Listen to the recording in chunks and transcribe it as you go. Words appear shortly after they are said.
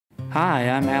Hi,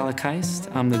 I'm Alec Heist.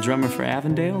 I'm the drummer for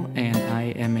Avon Dale, and I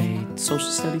am a social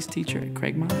studies teacher at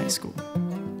Craigmont High School.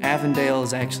 Avon Dale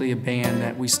is actually a band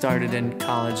that we started in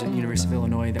college at University of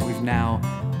Illinois that we've now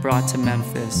brought to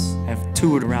Memphis, have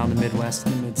toured around the Midwest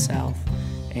and the Mid-South,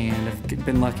 and have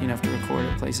been lucky enough to record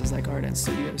at places like Art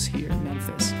Studios here in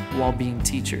Memphis while being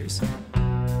teachers.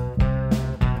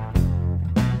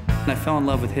 I fell in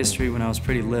love with history when I was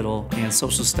pretty little and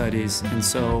social studies, and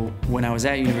so when I was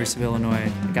at University of Illinois,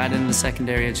 I got into the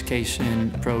secondary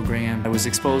education program. I was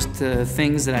exposed to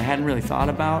things that I hadn't really thought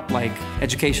about, like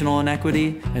educational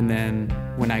inequity, and then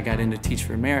when I got into Teach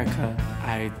for America,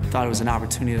 I thought it was an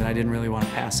opportunity that I didn't really want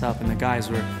to pass up, and the guys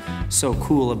were so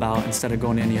cool about, instead of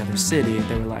going to any other city,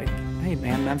 they were like, hey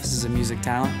man, Memphis is a music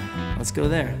town, let's go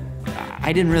there.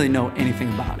 I didn't really know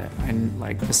anything about it, and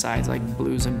besides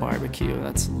blues and barbecue,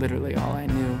 that's literally all I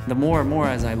knew. The more and more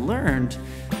as I learned,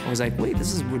 I was like, wait,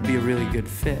 would be a really good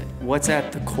fit. What's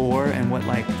at the core and what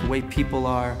the way people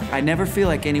are. I never feel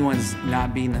like anyone's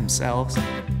not being themselves.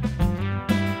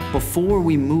 Before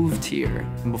we moved here,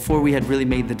 before we had really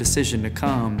made the decision to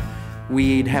come,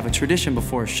 we'd have a tradition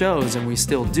before shows, and we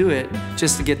still do it,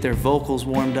 just to get their vocals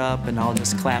warmed up, and I'll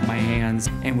just clap my hands,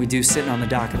 and we do Sitting on the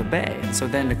Dock of the Bay. And so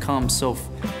then to come so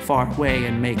far away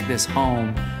and make this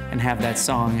home and have that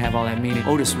song, have all that meaning.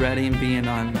 Otis Redding being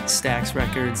on Stax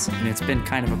Records, and it's been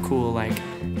kind of a cool,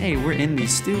 hey, we're in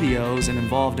these studios and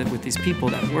involved with these people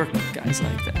that work with guys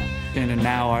like that. And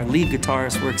now our lead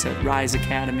guitarist works at Rise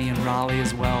Academy in Raleigh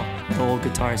as well. The old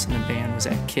guitarist in the band was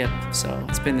at KIP, so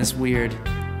it's been this weird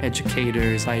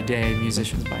educators by day,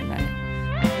 musicians by night.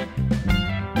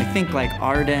 I think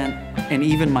Ardent and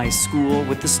even my school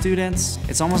with the students,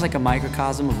 it's almost like a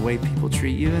microcosm of the way people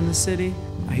treat you in the city.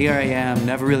 Here I am,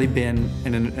 never really been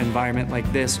in an environment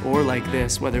like this or like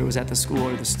this, whether it was at the school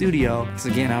or the studio. Because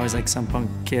again, I was like some punk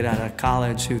kid out of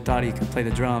college who thought he could play the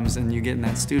drums, and you get in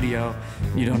that studio,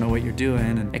 you don't know what you're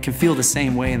doing, and it can feel the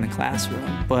same way in the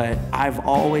classroom. But I've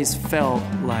always felt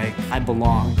like I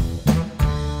belong.